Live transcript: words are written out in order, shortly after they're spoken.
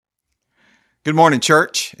Good morning,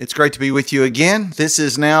 church. It's great to be with you again. This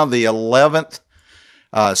is now the 11th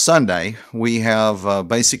Sunday. We have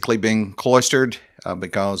basically been cloistered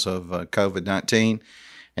because of COVID-19.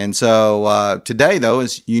 And so today, though,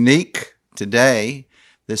 is unique. Today,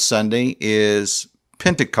 this Sunday, is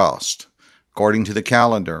Pentecost, according to the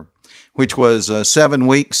calendar, which was 7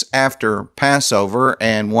 weeks after Passover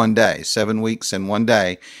and 1 day, 7 weeks and 1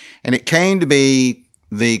 day. And it came to be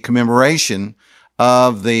the commemoration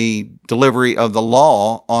of the delivery of the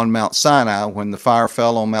law on Mount Sinai, when the fire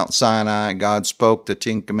fell on Mount Sinai and God spoke the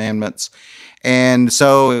 10 Commandments. And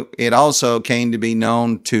so it also came to be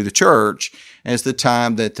known to the church as the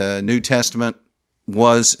time that the New Testament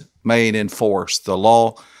was made in force. The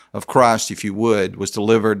law of Christ, if you would, was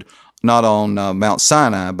delivered not on Mount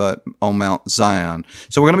Sinai, but on Mount Zion.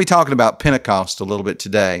 So we're going to be talking about Pentecost a little bit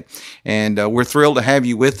today. And we're thrilled to have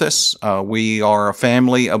you with us. We are a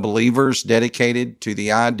family of believers dedicated to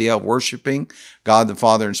the idea of worshiping God the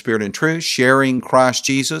Father in spirit and truth, sharing Christ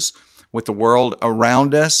Jesus with the world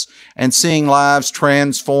around us, and seeing lives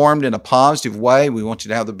transformed in a positive way. We want you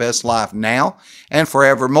to have the best life now and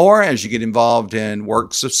forevermore as you get involved in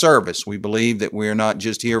works of service. We believe that we're not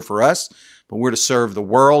just here for us, but we're to serve the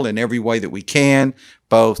world in every way that we can,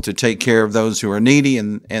 both to take care of those who are needy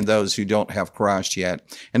and those who don't have Christ yet,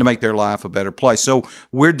 and to make their life a better place. So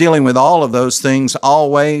we're dealing with all of those things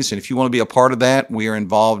always, and if you want to be a part of that, we are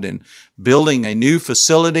involved in building a new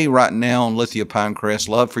facility right now on Lithia Pinecrest.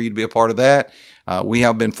 Love for you to be a part of that. We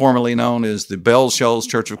have been formerly known as the Bell Shoals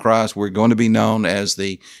Church of Christ. We're going to be known as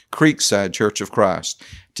the Creekside Church of Christ.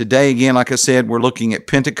 Today, again, like I said, we're looking at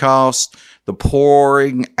Pentecost, the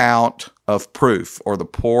pouring out of proof, or the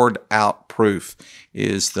poured out proof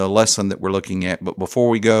is the lesson that we're looking at. But before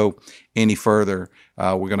we go any further,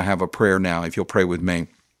 we're going to have a prayer now, if you'll pray with me.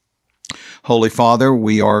 Holy Father,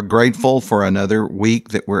 we are grateful for another week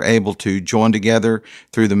that we're able to join together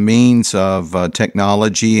through the means of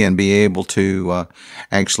technology and be able to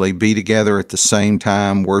actually be together at the same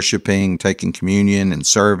time, worshiping, taking communion, and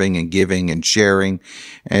serving and giving and sharing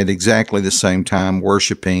at exactly the same time,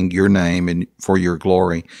 worshiping your name and for your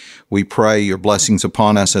glory. We pray your blessings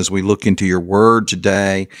upon us as we look into your word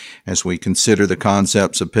today, as we consider the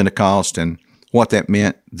concepts of Pentecost and what that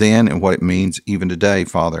meant then and what it means even today,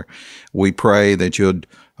 Father. We pray that you'd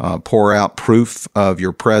pour out proof of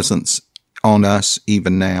your presence on us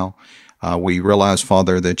even now. We realize,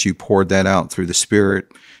 Father, that you poured that out through the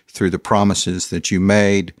Spirit, through the promises that you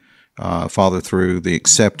made, Father, through the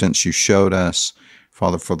acceptance you showed us,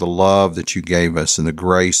 Father, for the love that you gave us and the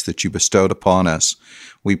grace that you bestowed upon us.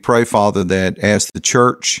 We pray, Father, that as the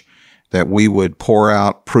church, that we would pour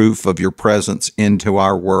out proof of your presence into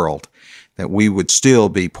our world, that we would still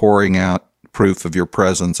be pouring out proof of your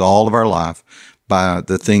presence all of our life by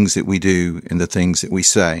the things that we do and the things that we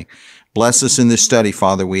say. Bless us in this study,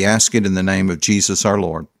 Father. We ask it in the name of Jesus our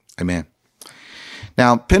Lord. Amen.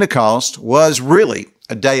 Now, Pentecost was really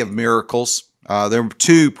a day of miracles. There were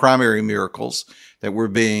two primary miracles that were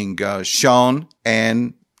being shown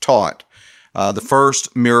and taught. The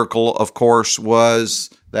first miracle, of course, was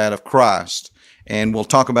that of Christ. And we'll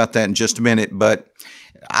talk about that in just a minute, but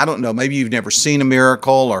I don't know, maybe you've never seen a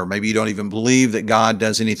miracle, or maybe you don't even believe that God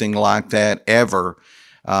does anything like that ever.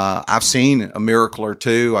 I've seen a miracle or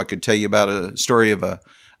two. I could tell you about a story of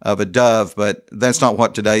a dove, but that's not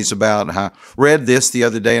what today's about. I read this the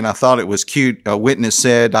other day and I thought it was cute. A witness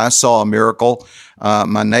said, "I saw a miracle.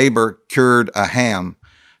 My neighbor cured a ham."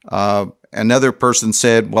 Another person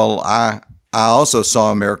said, "Well, I also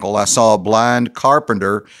saw a miracle. I saw a blind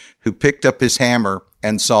carpenter who picked up his hammer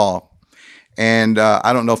and saw." And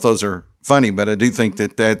I don't know if those are funny, but I do think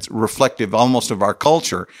that that's reflective almost of our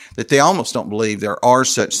culture, that they almost don't believe there are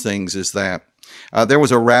such things as that. There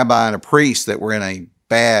was a rabbi and a priest that were in a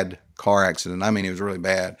bad car accident. I mean, it was really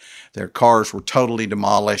bad. Their cars were totally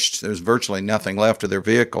demolished. There was virtually nothing left of their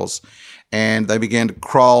vehicles. And they began to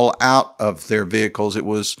crawl out of their vehicles. It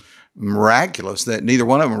was miraculous that neither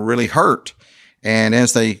one of them were really hurt. And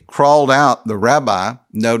as they crawled out, the rabbi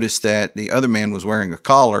noticed that the other man was wearing a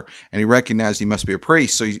collar, and he recognized he must be a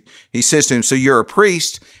priest. So he says to him, "So you're a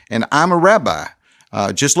priest, and I'm a rabbi.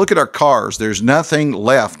 Just look at our cars. There's nothing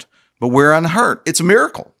left, but we're unhurt. It's a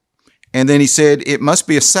miracle." And then he said, "It must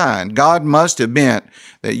be a sign. God must have meant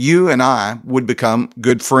that you and I would become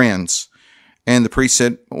good friends." And the priest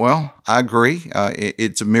said, "Well, I agree.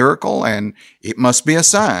 It's a miracle, and it must be a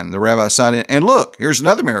sign." The rabbi said, "And look, here's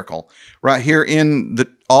another miracle. Right here in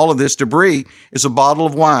all of this debris is a bottle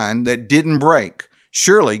of wine that didn't break.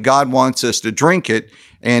 Surely God wants us to drink it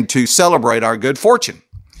and to celebrate our good fortune."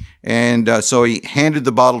 And so he handed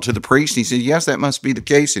the bottle to the priest. And he said, yes, that must be the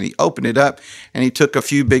case. And he opened it up and he took a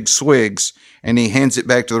few big swigs and he hands it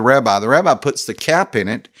back to the rabbi. The rabbi puts the cap in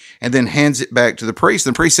it and then hands it back to the priest.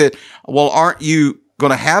 And the priest said, well, aren't you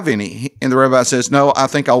going to have any? And the rabbi says, no, I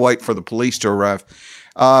think I'll wait for the police to arrive.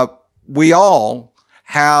 We all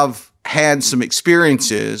have had some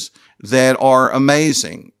experiences that are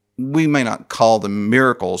amazing. We may not call them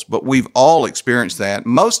miracles, but we've all experienced that.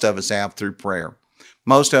 Most of us have through prayer.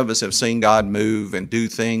 Most of us have seen God move and do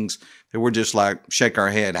things that we're just like, shake our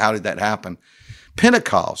head. How did that happen?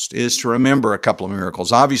 Pentecost is to remember a couple of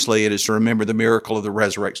miracles. Obviously, it is to remember the miracle of the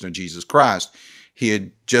resurrection of Jesus Christ. He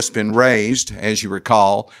had just been raised, as you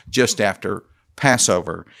recall, just after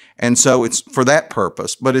Passover. And so it's for that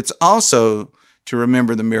purpose, but it's also to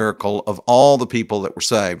remember the miracle of all the people that were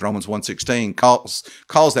saved. Romans 1:16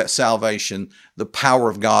 calls that salvation the power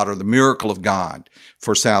of God or the miracle of God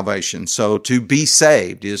for salvation. So to be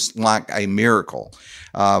saved is like a miracle.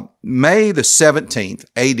 May the 17th,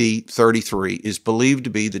 AD 33, is believed to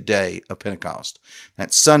be the day of Pentecost.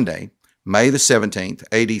 That's Sunday, May the 17th,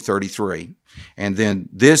 AD 33. And then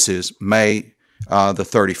this is May the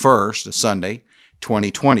 31st, a Sunday,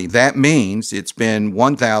 2020. That means it's been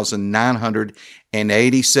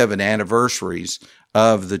 1,987 anniversaries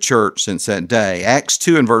of the church since that day. Acts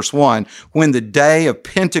 2 and verse 1, when the day of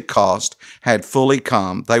Pentecost had fully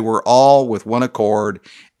come, they were all with one accord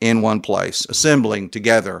in one place, assembling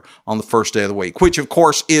together on the first day of the week, which of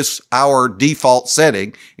course is our default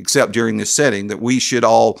setting, except during this setting that we should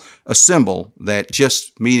all assemble, that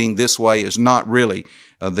just meeting this way is not really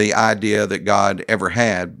the idea that God ever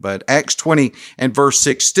had. But Acts 20 and verse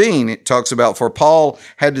 16, it talks about, for Paul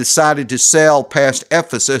had decided to sail past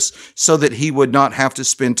Ephesus so that he would not have to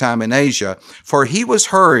spend time in Asia, for he was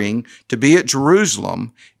hurrying to be at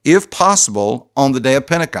Jerusalem, if possible, on the day of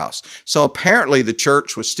Pentecost. So apparently the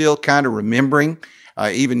church was still kind of remembering,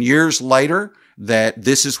 even years later, that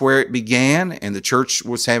this is where it began, and the church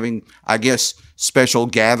was having, I guess, special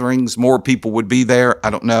gatherings. More people would be there. I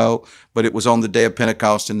don't know, but it was on the day of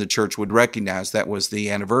Pentecost, and the church would recognize that was the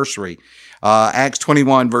anniversary. Acts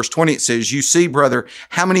 21, verse 20, it says, you see, brother,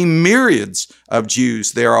 how many myriads of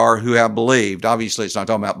Jews there are who have believed. Obviously, it's not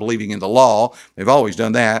talking about believing in the law. They've always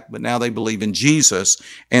done that, but now they believe in Jesus.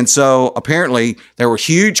 And so apparently there were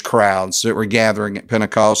huge crowds that were gathering at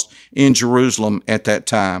Pentecost in Jerusalem at that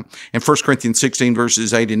time. In 1 Corinthians 16,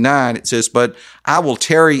 verses 8 and 9, it says, but I will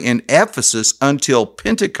tarry in Ephesus until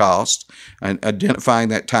Pentecost, and identifying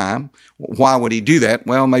that time. Why would he do that?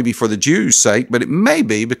 Well, maybe for the Jews' sake, but it may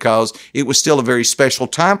be because it was still a very special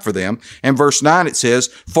time for them. And verse 9, it says,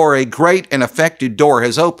 for a great and effective door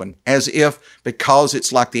has opened, as if because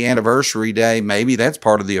it's like the anniversary day, maybe that's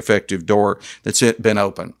part of the effective door that's been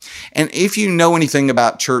open. And if you know anything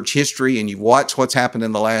about church history and you've watched what's happened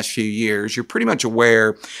in the last few years, you're pretty much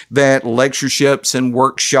aware that lectureships and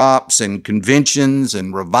workshops and conventions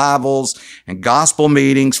and revivals and gospel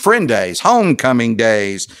meetings, friend days, homecoming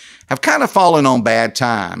days, have kind of fallen on bad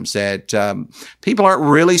times, that people aren't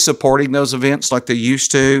really supporting those events like they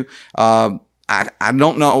used to. I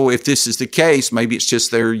don't know if this is the case. Maybe it's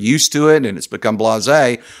just they're used to it and it's become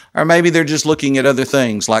blasé, or maybe they're just looking at other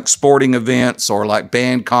things like sporting events or like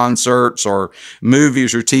band concerts or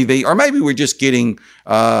movies or TV, or maybe we're just getting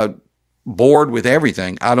bored with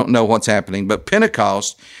everything. I don't know what's happening. But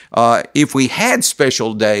Pentecost, if we had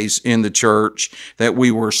special days in the church that we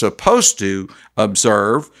were supposed to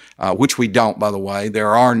observe, which we don't, by the way.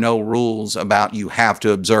 There are no rules about you have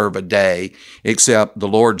to observe a day except the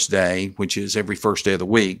Lord's Day, which is every first day of the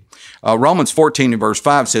week. Romans 14 and verse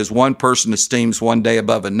 5 says, one person esteems one day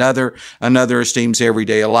above another, another esteems every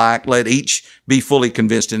day alike. Let each be fully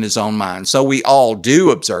convinced in his own mind. So we all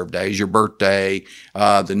do observe days, your birthday,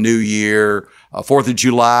 the New Year, 4th of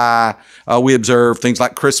July. We observe things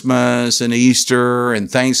like Christmas and Easter and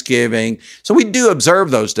Thanksgiving. So we do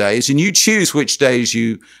observe those days, and you choose which days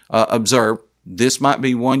you observe. This might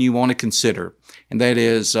be one you want to consider, and that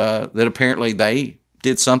is that apparently they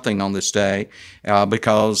did something on this day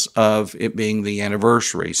because of it being the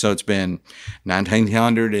anniversary. So it's been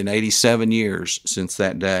 1987 years since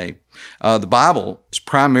that day. The Bible is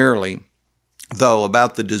primarily, though,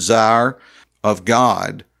 about the desire of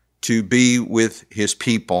God to be with his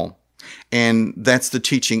people. And that's the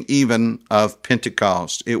teaching even of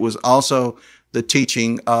Pentecost. It was also the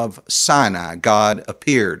teaching of Sinai. God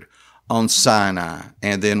appeared on Sinai,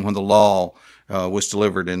 and then when the law was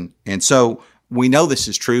delivered. And so we know this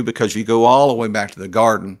is true because you go all the way back to the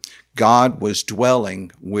garden. God was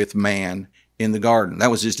dwelling with man in the garden.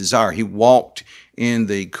 That was his desire. He walked in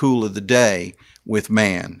the cool of the day with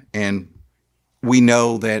man. And we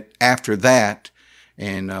know that after that,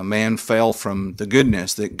 and man fell from the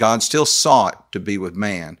goodness, that God still sought to be with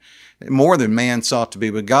man. More than man sought to be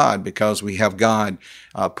with God, because we have God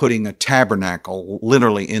putting a tabernacle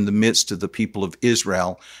literally in the midst of the people of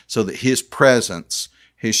Israel, so that his presence,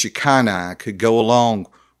 his Shekinah, could go along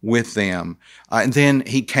with them. And then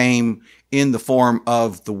he came in the form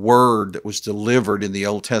of the Word that was delivered in the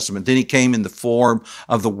Old Testament. Then he came in the form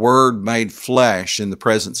of the Word made flesh in the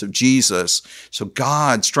presence of Jesus. So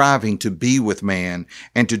God striving to be with man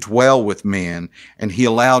and to dwell with men, and he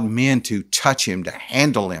allowed men to touch him, to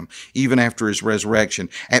handle him, even after his resurrection.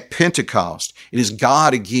 At Pentecost, it is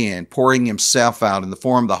God again pouring himself out in the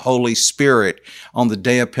form of the Holy Spirit on the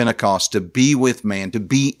day of Pentecost to be with man, to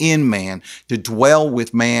be in man, to dwell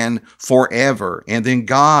with man forever. And then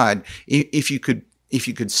God, if you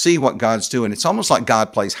could see what God's doing, it's almost like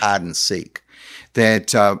God plays hide and seek.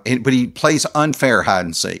 But he plays unfair hide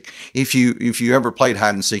and seek. If you ever played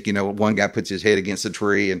hide and seek, one guy puts his head against the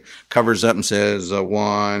tree and covers up and says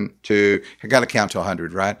 1, 2. I got to count to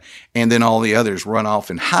 100, right? And then all the others run off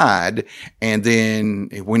and hide. And then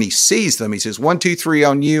when he sees them, he says 1, 2, 3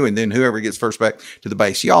 on you, and then whoever gets first back to the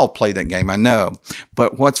base. Y'all play that game, I know.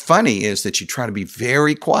 But what's funny is that you try to be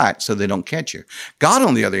very quiet so they don't catch you. God,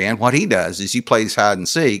 on the other hand, what he does is he plays hide and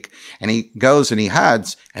seek, and he goes and he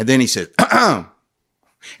hides, and then he says,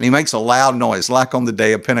 and he makes a loud noise, like on the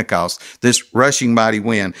day of Pentecost, this rushing mighty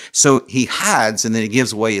wind. So he hides, and then he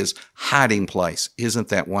gives away his hiding place. Isn't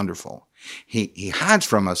that wonderful? He hides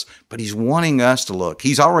from us, but he's wanting us to look.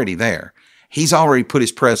 He's already there. He's already put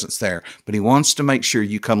his presence there, but he wants to make sure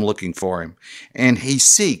you come looking for him. And he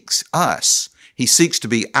seeks us. He seeks to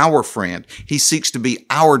be our friend. He seeks to be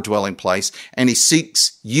our dwelling place, and he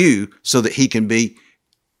seeks you so that he can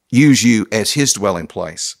use you as his dwelling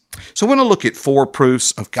place. So I want to look at 4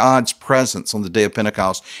 proofs of God's presence on the day of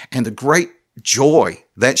Pentecost and the great joy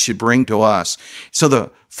that should bring to us. So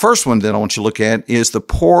the first one that I want you to look at is the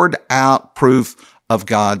poured out proof of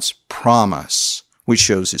God's promise, which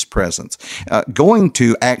shows his presence. Going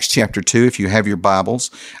to Acts chapter 2, if you have your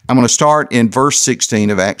Bibles, I'm going to start in verse 16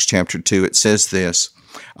 of Acts chapter 2. It says this,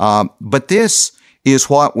 but this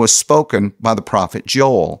is what was spoken by the prophet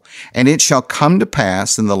Joel. And it shall come to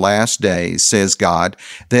pass in the last days, says God,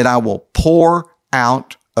 that I will pour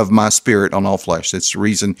out of my spirit on all flesh. That's the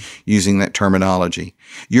reason using that terminology.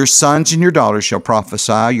 Your sons and your daughters shall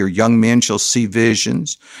prophesy. Your young men shall see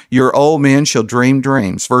visions. Your old men shall dream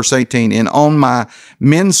dreams. Verse 18, and on my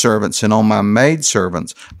men servants and on my maid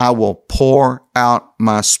servants, I will pour out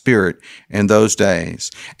my spirit in those days,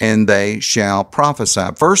 and they shall prophesy.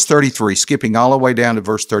 Verse 33, skipping all the way down to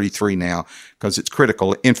verse 33 now, because it's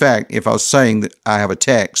critical. In fact, if I was saying that I have a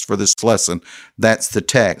text for this lesson, that's the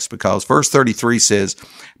text, because verse 33 says,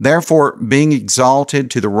 therefore, being exalted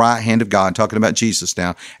to the right hand of God, talking about Jesus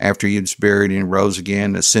now, after he was buried and rose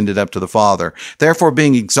again, ascended up to the Father. Therefore,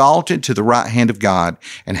 being exalted to the right hand of God,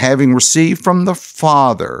 and having received from the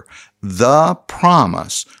Father the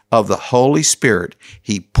promise of the Holy Spirit,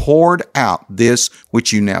 he poured out this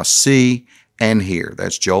which you now see and hear.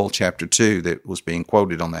 That's Joel chapter 2 that was being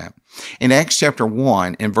quoted on that. In Acts chapter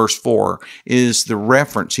 1 and verse 4 is the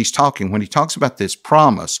reference he's talking. When he talks about this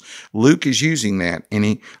promise, Luke is using that,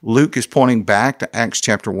 and Luke is pointing back to Acts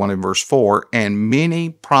chapter 1 and verse 4, and many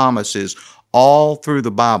promises all through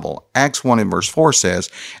the Bible. Acts 1 and verse 4 says,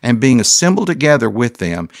 and being assembled together with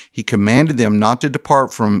them, he commanded them not to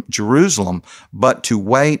depart from Jerusalem, but to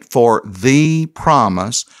wait for the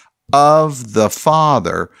promise of the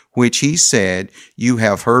Father, which he said, you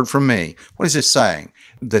have heard from me. What is this saying?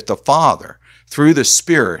 That the Father, through the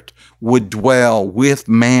Spirit, would dwell with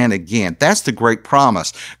man again. That's the great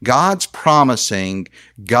promise. God's promising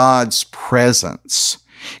God's presence.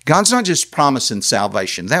 God's not just promising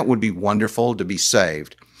salvation. That would be wonderful to be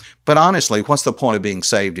saved. But honestly, what's the point of being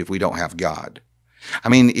saved if we don't have God? I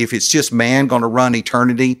mean, if it's just man going to run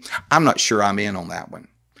eternity, I'm not sure I'm in on that one.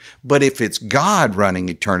 But if it's God running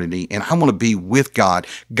eternity, and I want to be with God,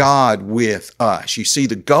 God with us. You see,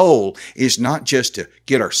 the goal is not just to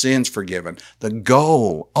get our sins forgiven. The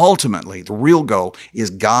goal, ultimately, the real goal,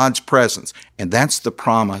 is God's presence. And that's the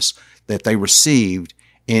promise that they received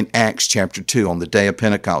in Acts chapter 2 on the day of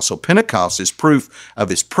Pentecost. So Pentecost is proof of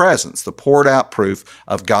his presence, the poured out proof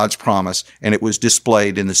of God's promise, and it was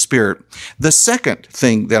displayed in the Spirit. The second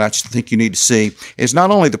thing that I think you need to see is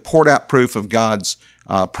not only the poured out proof of God's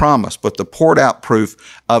promise, but the poured out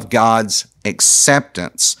proof of God's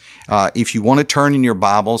acceptance. If you want to turn in your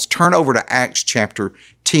Bibles, turn over to Acts chapter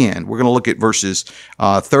 10. We're going to look at verses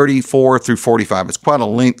 34 through 45. It's quite a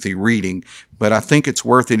lengthy reading, but I think it's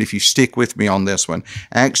worth it if you stick with me on this one.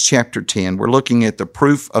 Acts chapter 10, we're looking at the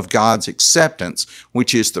proof of God's acceptance,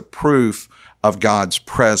 which is the proof of God's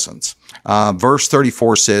presence. Verse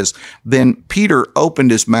 34 says, "Then Peter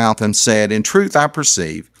opened his mouth and said, 'In truth I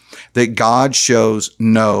perceive that God shows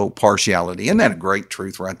no partiality.'" Isn't that a great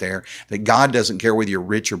truth right there? That God doesn't care whether you're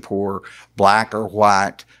rich or poor, black or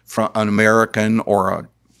white, from an American or a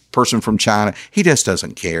person from China. He just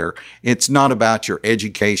doesn't care. It's not about your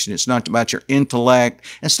education. It's not about your intellect.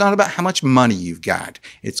 It's not about how much money you've got.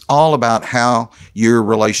 It's all about how your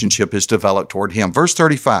relationship is developed toward Him. Verse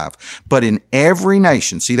 35, "But in every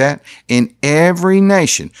nation," see that? "In every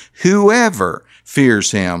nation, whoever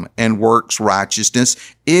fears Him and works righteousness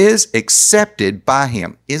is accepted by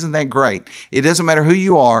Him." Isn't that great? It doesn't matter who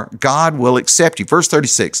you are, God will accept you. Verse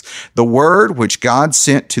 36, "The word which God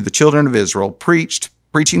sent to the children of Israel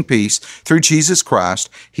preaching peace through Jesus Christ.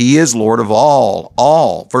 He is Lord of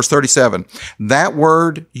all. Verse 37, "That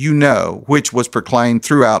word you know, which was proclaimed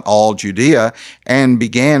throughout all Judea and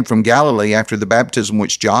began from Galilee after the baptism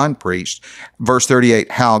which John preached." Verse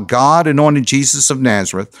 38, "How God anointed Jesus of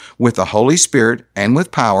Nazareth with the Holy Spirit and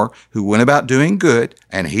with power, who went about doing good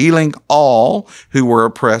and healing all who were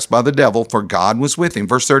oppressed by the devil, for God was with him."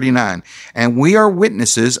 Verse 39, "And we are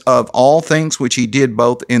witnesses of all things which he did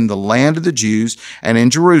both in the land of the Jews and in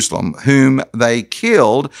Jerusalem, whom they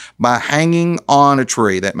killed by hanging on a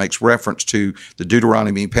tree." That makes reference to the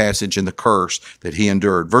Deuteronomy passage and the curse that he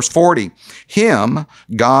endured. Verse 40, "Him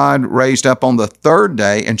God raised up on the third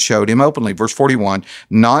day and showed him openly." Verse 41,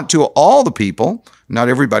 "Not to all the people," not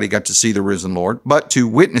everybody got to see the risen Lord, "but to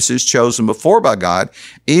witnesses chosen before by God,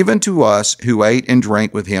 even to us who ate and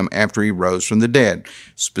drank with him after he rose from the dead,"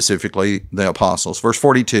 specifically the apostles. Verse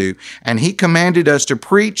 42, "And he commanded us to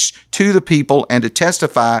preach to the people and to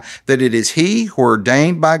testify that it is he who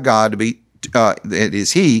ordained by God to be it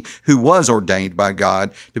is he who was ordained by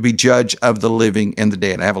God to be judge of the living and the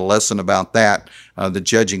dead." I have a lesson about that, the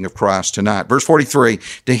judging of Christ tonight. Verse 43,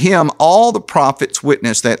 "To him all the prophets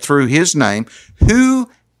witness that through his name,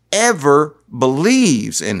 whoever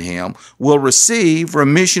believes in him will receive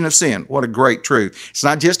remission of sin." What a great truth. It's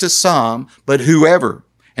not just a some, but whoever.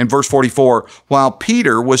 And verse 44, "While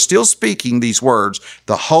Peter was still speaking these words,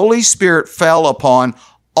 the Holy Spirit fell upon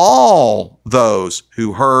all those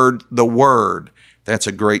who heard the word." That's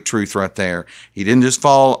a great truth right there. He didn't just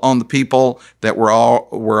fall on the people that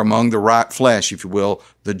were among the right flesh, if you will,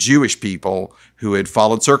 the Jewish people who had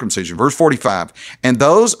followed circumcision. Verse 45, "And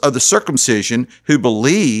those of the circumcision who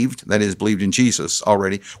believed," that is, believed in Jesus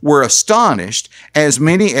already, "were astonished, as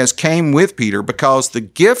many as came with Peter, because the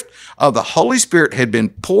gift of the Holy Spirit had been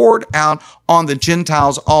poured out on the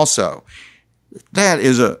Gentiles also." That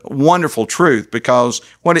is a wonderful truth, because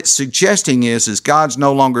what it's suggesting is God's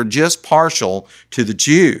no longer just partial to the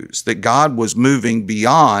Jews, that God was moving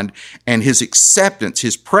beyond, and his acceptance,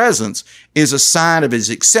 his presence is a sign of his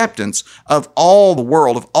acceptance of all the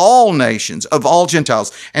world, of all nations, of all Gentiles.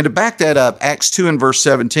 And to back that up, Acts 2 and verse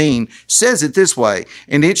 17 says it this way,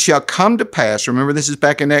 "And it shall come to pass," remember this is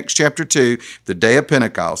back in Acts chapter 2, the day of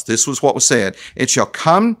Pentecost, this was what was said, "It shall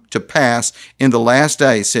come to pass in the last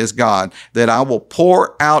days, says God, that I will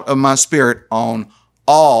pour out of my Spirit on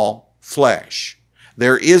all flesh."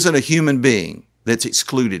 There isn't a human being that's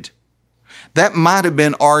excluded. That might have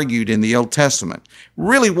been argued in the Old Testament.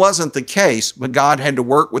 Really wasn't the case, but God had to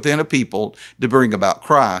work within a people to bring about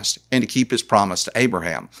Christ and to keep his promise to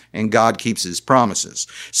Abraham. And God keeps his promises.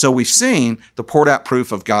 So we've seen the poured out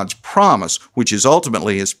proof of God's promise, which is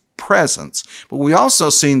ultimately his presence. But we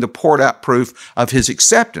also seen the poured out proof of his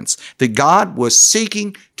acceptance, that God was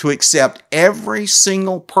seeking to accept every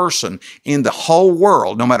single person in the whole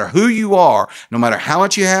world, no matter who you are, no matter how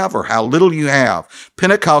much you have or how little you have.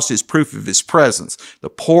 Pentecost is proof of his presence, the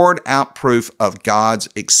poured out proof of God's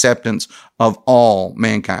acceptance of all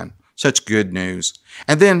mankind. Such good news.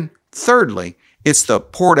 And then thirdly, it's the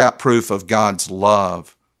poured out proof of God's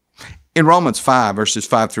love. In Romans 5, verses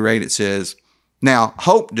 5 through 8, it says, "Now,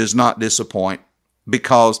 hope does not disappoint,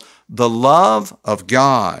 because the love of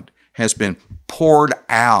God has been poured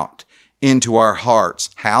out into our hearts."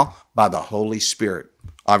 How? By the Holy Spirit.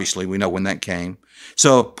 Obviously, we know when that came.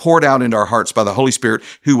 So, poured out into our hearts by the Holy Spirit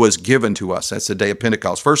who was given to us. That's the day of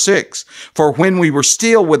Pentecost. Verse 6, "For when we were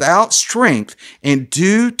still without strength, in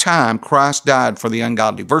due time Christ died for the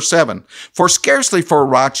ungodly." Verse 7, "For scarcely for a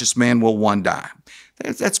righteous man will one die."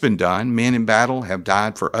 That's been done. Men in battle have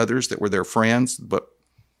died for others that were their friends, but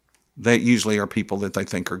they usually are people that they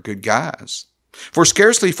think are good guys. "For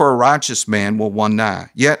scarcely for a righteous man will one die,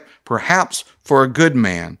 yet perhaps for a good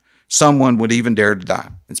man someone would even dare to die."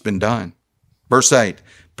 It's been done. Verse 8,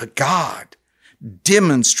 "But God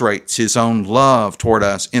demonstrates his own love toward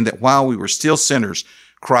us in that while we were still sinners,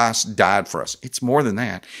 Christ died for us." It's more than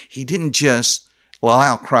that. He didn't just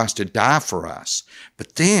allow Christ to die for us.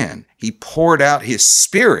 But then he poured out his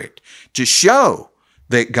Spirit to show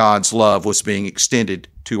that God's love was being extended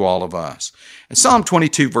to all of us. In Psalm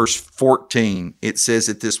 22, verse 14, it says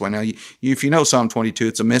it this way. Now, if you know Psalm 22,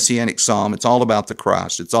 it's a messianic psalm. It's all about the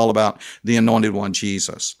Christ. It's all about the anointed one,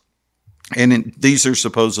 Jesus. And these are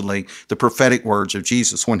supposedly the prophetic words of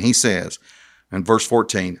Jesus when he says in verse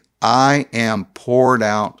 14, I am poured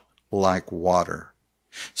out like water.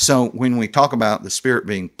 So when we talk about the Spirit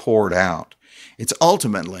being poured out, it's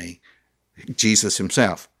ultimately Jesus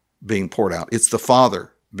himself being poured out. It's the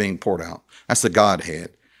Father being poured out. That's the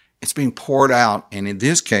Godhead. It's being poured out, and in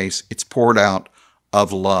this case, it's poured out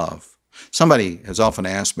of love. Somebody has often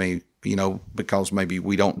asked me, because maybe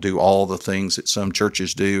we don't do all the things that some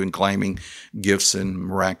churches do in claiming gifts and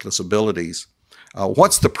miraculous abilities.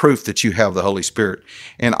 What's the proof that you have the Holy Spirit?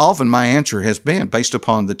 And often my answer has been, based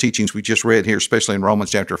upon the teachings we just read here, especially in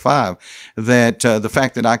Romans chapter 5, that the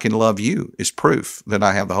fact that I can love you is proof that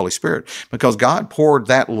I have the Holy Spirit, because God poured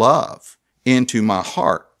that love into my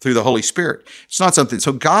heart through the Holy Spirit. It's not something.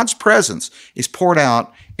 So God's presence is poured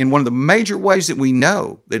out, in one of the major ways that we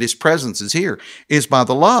know that his presence is here is by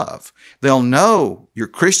the love. They'll know you're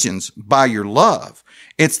Christians by your love.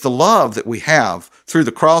 It's the love that we have through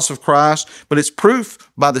the cross of Christ, but it's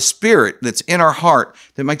proof by the Spirit that's in our heart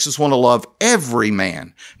that makes us want to love every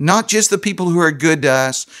man, not just the people who are good to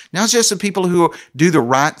us, not just the people who do the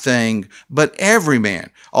right thing, but every man.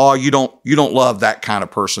 Oh, you don't love that kind of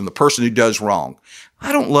person, the person who does wrong.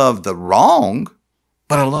 I don't love the wrong,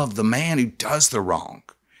 but I love the man who does the wrong.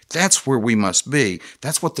 That's where we must be.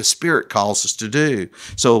 That's what the Spirit calls us to do.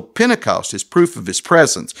 So Pentecost is proof of his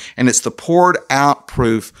presence, and it's the poured out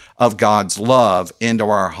proof of God's love into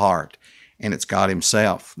our heart. And it's God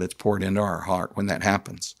himself that's poured into our heart when that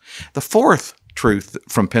happens. The fourth truth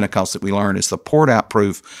from Pentecost that we learn is the poured out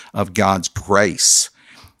proof of God's grace.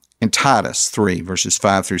 In Titus 3, verses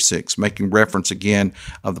 5 through 6, making reference again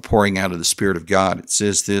of the pouring out of the Spirit of God, it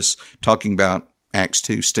says this, talking about Acts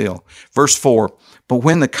 2 still. Verse 4, but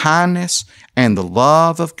when the kindness and the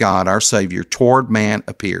love of God, our Savior, toward man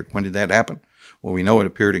appeared. When did that happen? Well, we know it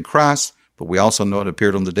appeared in Christ, but we also know it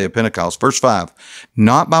appeared on the day of Pentecost. Verse 5,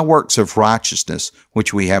 not by works of righteousness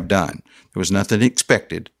which we have done. There was nothing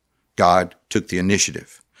expected. God took the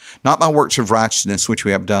initiative. Not by works of righteousness which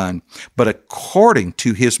we have done, but according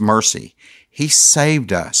to his mercy, he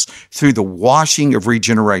saved us through the washing of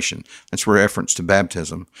regeneration. That's a reference to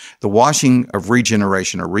baptism. The washing of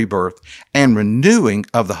regeneration or rebirth and renewing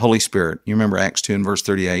of the Holy Spirit. You remember Acts 2 and verse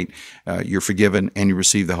 38, you're forgiven and you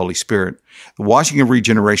receive the Holy Spirit. The washing of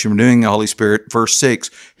regeneration, renewing the Holy Spirit. Verse 6,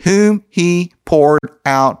 whom he poured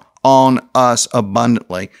out on us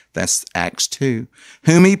abundantly. That's Acts 2.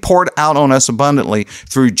 Whom he poured out on us abundantly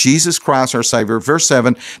through Jesus Christ our Savior. Verse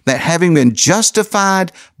 7, that having been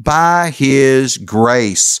justified by his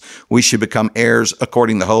grace, we should become heirs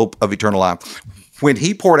according to the hope of eternal life. When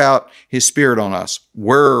he poured out his Spirit on us,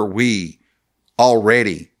 were we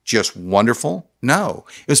already just wonderful? No.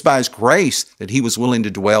 It was by his grace that he was willing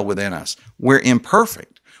to dwell within us. We're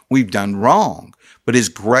imperfect. We've done wrong. But his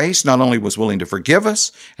grace not only was willing to forgive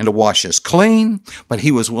us and to wash us clean, but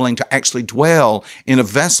he was willing to actually dwell in a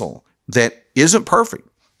vessel that isn't perfect,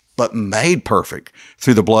 but made perfect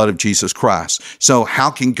through the blood of Jesus Christ. So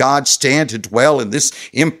how can God stand to dwell in this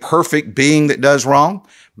imperfect being that does wrong?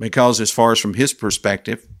 Because as far as from his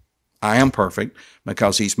perspective, I am perfect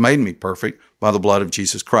because he's made me perfect by the blood of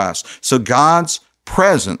Jesus Christ. So God's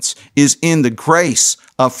presence is in the grace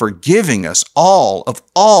of forgiving us all of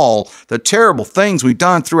all the terrible things we've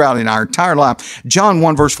done throughout in our entire life. John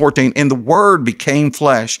 1 verse 14, and the Word became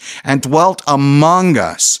flesh and dwelt among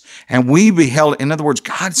us. And we beheld, in other words,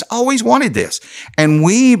 God's always wanted this. And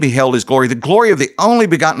we beheld his glory, the glory of the only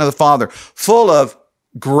begotten of the Father, full of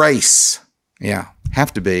grace. Yeah,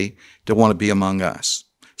 have to be to want to be among us.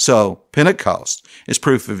 So Pentecost is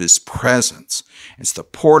proof of his presence. It's the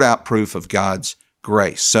poured out proof of God's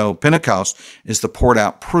grace. So Pentecost is the poured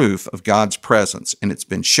out proof of God's presence, and it's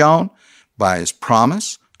been shown by his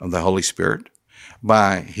promise of the Holy Spirit,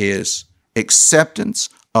 by his acceptance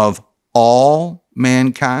of all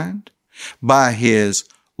mankind, by his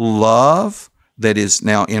love that is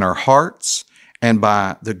now in our hearts, and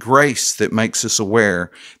by the grace that makes us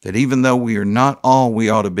aware that even though we are not all we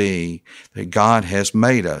ought to be, that God has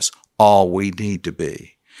made us all we need to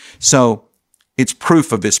be. So it's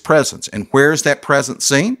proof of his presence. And where is that presence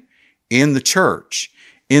seen? In the church,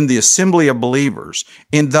 in the assembly of believers,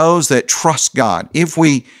 in those that trust God. If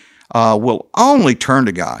we will only turn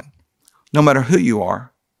to God, no matter who you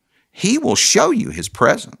are, he will show you his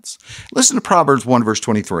presence. Listen to Proverbs 1 verse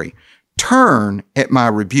 23. Turn at my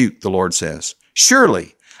rebuke, the Lord says.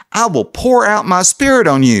 Surely I will pour out my Spirit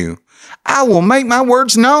on you. I will make my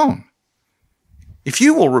words known. If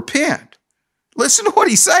you will repent, listen to what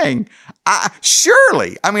he's saying.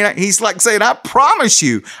 He's like saying, I promise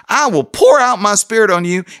you, I will pour out my Spirit on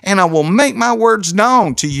you and I will make my words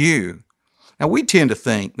known to you. Now, we tend to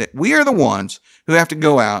think that we are the ones who have to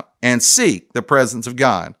go out and seek the presence of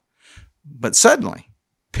God. But suddenly,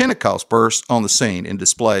 Pentecost bursts on the scene and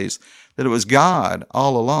displays that it was God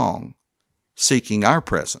all along seeking our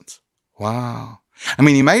presence. Wow.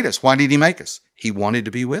 He made us. Why did he make us? He wanted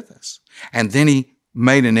to be with us. And then he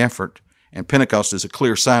made an effort, and Pentecost is a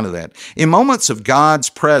clear sign of that. In moments of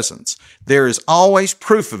God's presence, there is always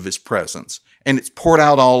proof of his presence, and it's poured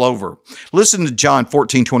out all over. Listen to John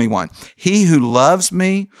 14:21. He who loves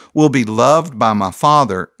me will be loved by my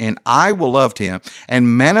Father, and I will love him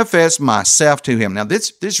and manifest myself to him. Now,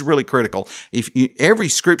 this is really critical. Every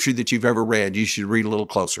scripture that you've ever read, you should read a little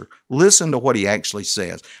closer. Listen to what he actually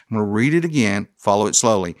says. I'm going to read it again. Follow it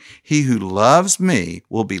slowly. He who loves me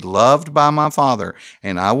will be loved by my Father,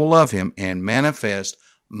 and I will love him and manifest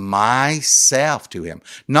myself to him.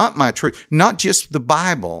 Not my truth, not just the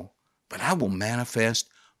Bible, but I will manifest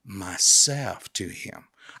myself to him.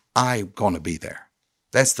 I'm going to be there.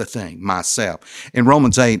 That's the thing, myself. In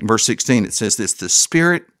Romans 8, verse 16, it says this, the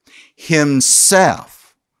Spirit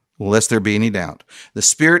himself, lest there be any doubt, the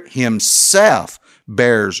Spirit himself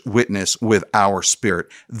bears witness with our spirit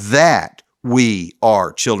that we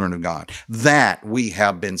are children of God, that we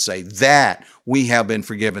have been saved, that we have been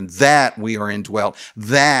forgiven, that we are indwelt,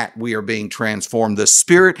 that we are being transformed. The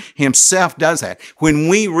Spirit himself does that. When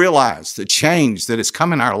we realize the change that has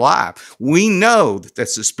come in our life, we know that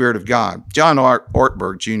that's the Spirit of God. John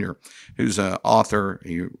Ortberg Jr., who's an author,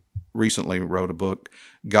 he recently wrote a book,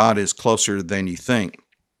 God is Closer Than You Think.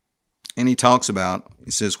 And he talks about, he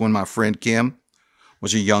says, when my friend Kim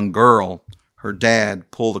was a young girl, her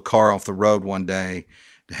dad pulled the car off the road one day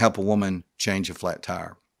to help a woman change a flat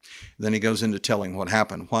tire. Then he goes into telling what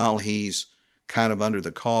happened. While he's kind of under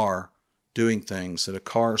the car doing things, that a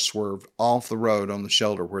car swerved off the road on the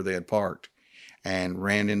shoulder where they had parked and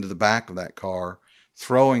ran into the back of that car,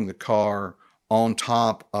 throwing the car on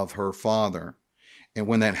top of her father. And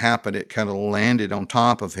when that happened, it kind of landed on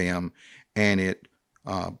top of him and it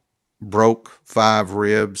broke 5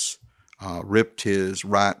 ribs, ripped his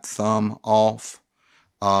right thumb off.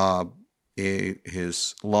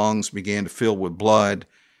 His lungs began to fill with blood,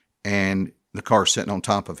 and the car sitting on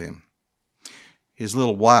top of him. His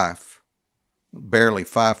little wife, barely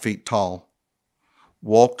 5 feet tall,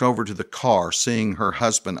 walked over to the car, seeing her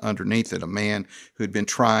husband underneath it, a man who had been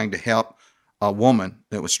trying to help a woman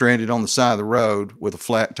that was stranded on the side of the road with a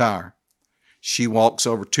flat tire. She walks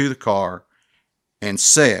over to the car and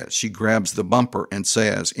says, she grabs the bumper and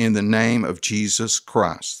says, in the name of Jesus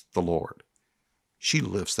Christ, the Lord. She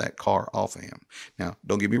lifts that car off of him. Now,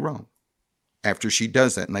 don't get me wrong. After she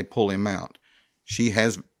does that and they pull him out, she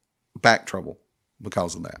has back trouble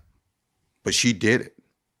because of that. But she did it.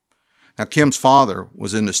 Now, Kim's father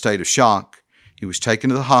was in a state of shock. He was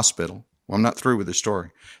taken to the hospital. Well, I'm not through with the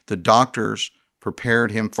story. The doctors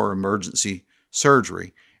prepared him for emergency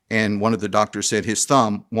surgery. And one of the doctors said his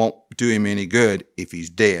thumb won't do him any good if he's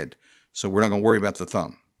dead. So we're not going to worry about the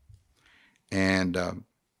thumb. And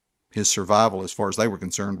his survival, as far as they were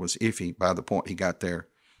concerned, was iffy by the point he got there.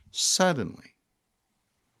 Suddenly,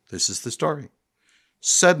 this is the story.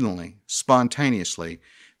 Suddenly, spontaneously,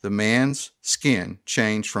 the man's skin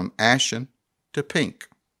changed from ashen to pink.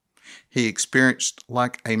 He experienced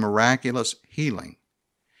like a miraculous healing.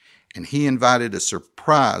 And he invited a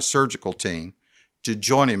surprise surgical team to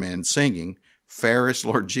join him in singing, Fair is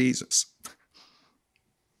Lord Jesus.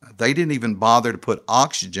 They didn't even bother to put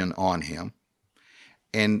oxygen on him.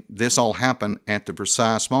 And this all happened at the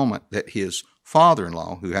precise moment that his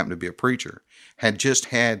father-in-law, who happened to be a preacher, had just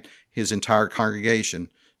had his entire congregation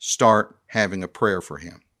start having a prayer for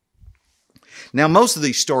him. Now, most of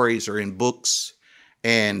these stories are in books,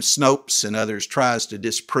 and Snopes and others tries to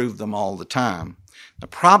disprove them all the time. The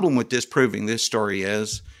problem with disproving this story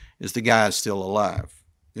is the guy is still alive.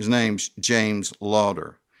 His name's James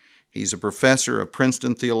Lauder. He's a professor of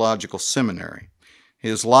Princeton Theological Seminary.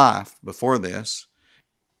 His life before this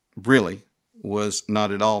really was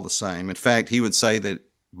not at all the same. In fact, he would say that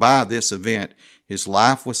by this event, his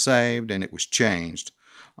life was saved and it was changed.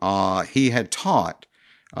 He had taught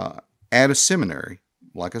at a seminary,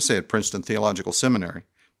 like I said, Princeton Theological Seminary,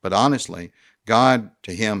 but honestly, God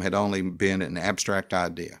to him had only been an abstract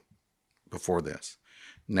idea before this.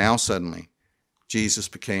 Now suddenly, Jesus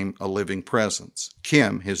became a living presence.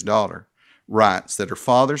 Kim, his daughter, writes that her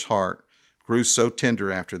father's heart grew so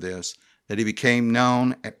tender after this that he became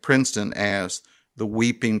known at Princeton as the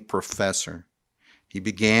Weeping Professor. He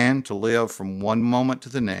began to live from one moment to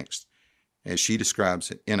the next, as she describes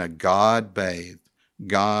it, in a God-bathed,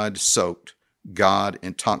 God-soaked,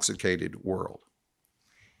 God-intoxicated world.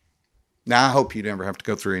 Now, I hope you never have to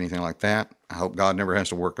go through anything like that. I hope God never has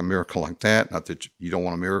to work a miracle like that. Not that you don't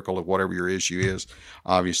want a miracle of whatever your issue is,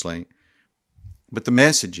 obviously. But the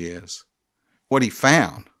message is, what he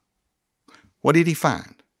found. What did he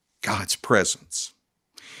find? God's presence.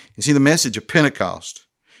 You see, the message of Pentecost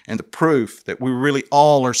and the proof that we really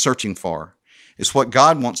all are searching for is what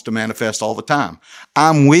God wants to manifest all the time.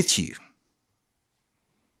 I'm with you.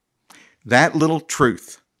 That little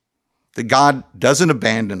truth, that God doesn't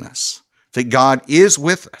abandon us, that God is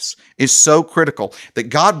with us, is so critical that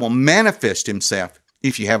God will manifest himself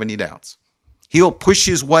if you have any doubts. He'll push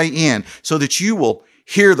his way in so that you will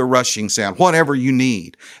hear the rushing sound, whatever you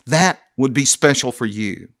need. That would be special for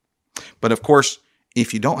you. But of course,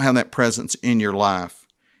 if you don't have that presence in your life,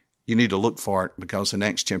 you need to look for it, because in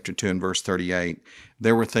Acts chapter 2 and verse 38,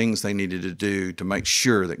 there were things they needed to do to make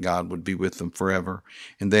sure that God would be with them forever.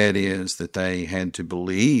 And that is that they had to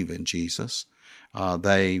believe in Jesus.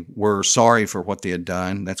 They were sorry for what they had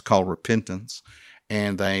done. That's called repentance.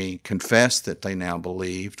 And they confessed that they now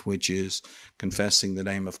believed, which is confessing the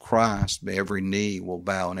name of Christ. Every knee will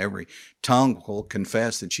bow and every tongue will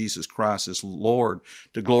confess that Jesus Christ is Lord,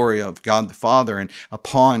 to glory of God the Father. And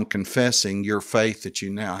upon confessing your faith that you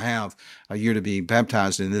now have, you're to be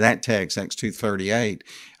baptized. In that text, Acts 2:38,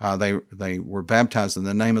 they were baptized in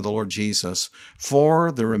the name of the Lord Jesus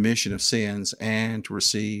for the remission of sins and to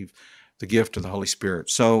receive the gift of the Holy Spirit.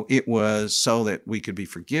 So it was so that we could be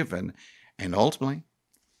forgiven. And ultimately,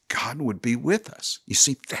 God would be with us. You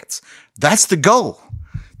see, that's the goal,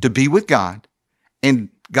 to be with God and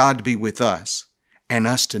God to be with us and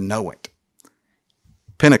us to know it.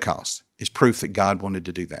 Pentecost is proof that God wanted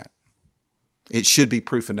to do that. It should be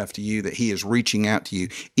proof enough to you that he is reaching out to you,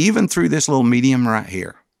 even through this little medium right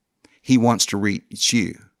here. He wants to reach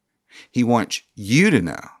you. He wants you to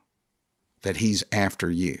know that he's after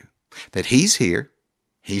you, that he's here.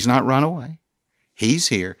 He's not run away. He's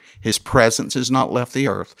here. His presence has not left the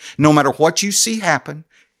earth. No matter what you see happen,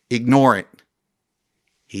 ignore it.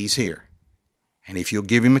 He's here. And if you'll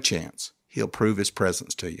give him a chance, he'll prove his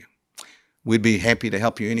presence to you. We'd be happy to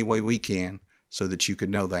help you any way we can so that you could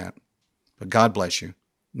know that. But God bless you.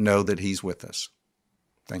 Know that he's with us.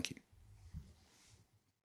 Thank you.